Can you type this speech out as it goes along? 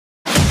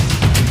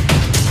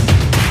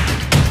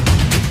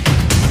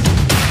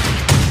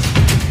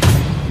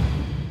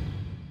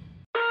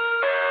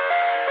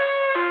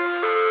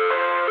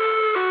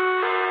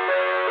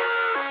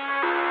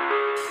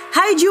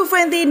Hai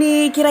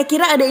Juventini,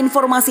 kira-kira ada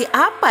informasi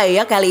apa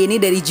ya kali ini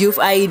dari Juve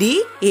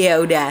ID? Ya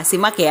udah,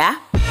 simak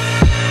ya.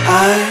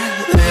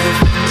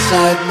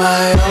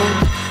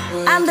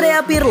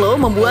 Andrea Pirlo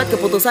membuat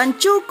keputusan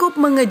cukup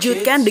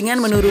mengejutkan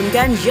dengan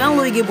menurunkan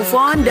Gianluigi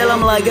Buffon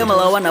dalam laga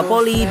melawan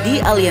Napoli di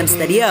Allianz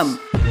Stadium.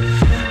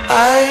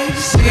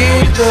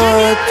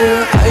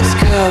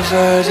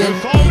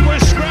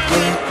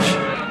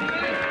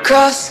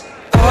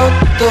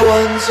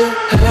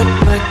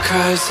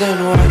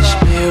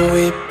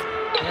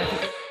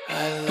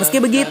 Meski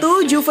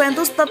begitu,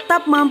 Juventus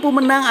tetap mampu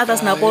menang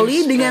atas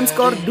Napoli dengan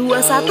skor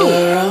 2-1.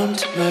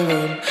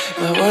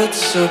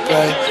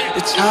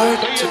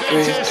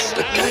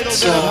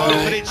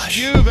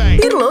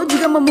 Pirlo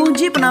juga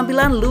memuji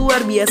penampilan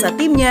luar biasa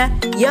timnya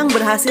yang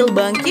berhasil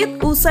bangkit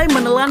usai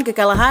menelan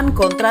kekalahan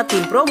kontra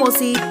tim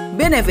promosi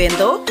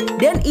Benevento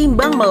dan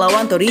imbang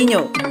melawan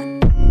Torino.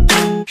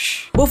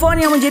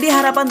 Buffon yang menjadi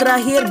harapan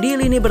terakhir di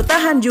lini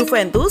bertahan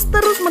Juventus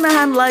terus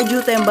menahan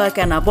laju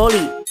tembakan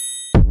Napoli.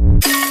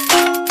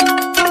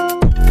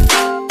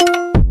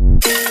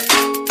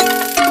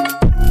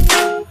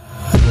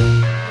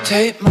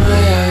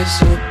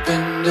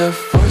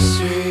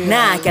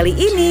 Nah, kali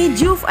ini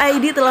Juve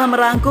ID telah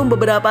merangkum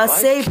beberapa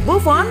save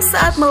Buffon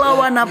saat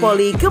melawan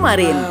Napoli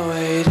kemarin.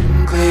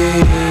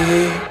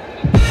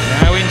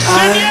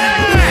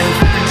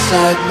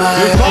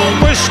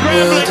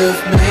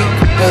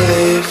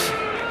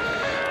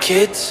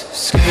 Kids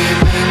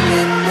screaming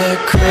in their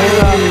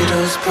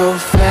cradles,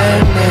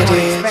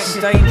 profanity.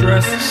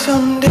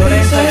 Some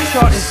days I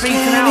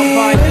beaten out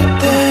by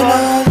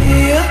Buffon,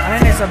 and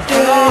then there's a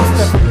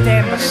blaster from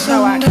them, but there's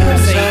no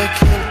accuracy.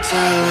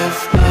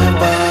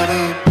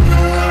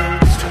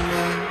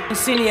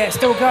 Insigne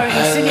still going.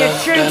 Insigne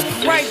shoots,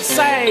 great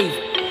save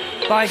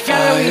by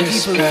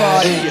Gianluigi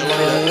Buffon.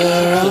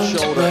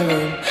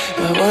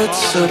 My world's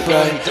so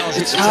bright,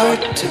 it's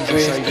hard to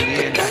breathe,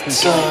 but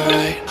that's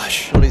alright.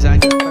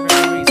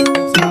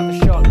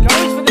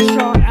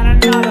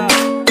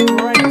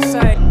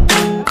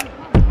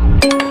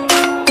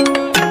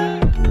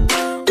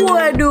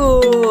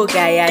 Waduh,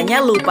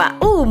 kayaknya lupa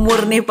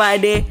umur nih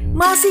Pade.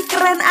 Masih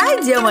keren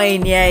aja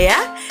mainnya ya.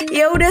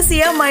 Ya udah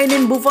sih ya,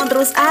 mainin Buffon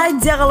terus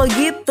aja kalau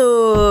gitu.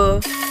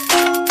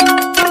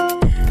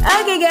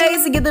 Oke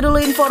guys, segitu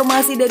dulu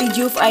informasi dari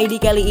Juve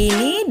ID kali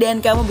ini. Dan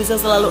kamu bisa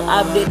selalu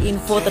update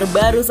info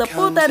terbaru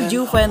seputar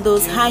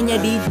Juventus hanya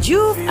di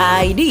Juve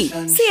ID.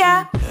 See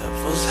ya!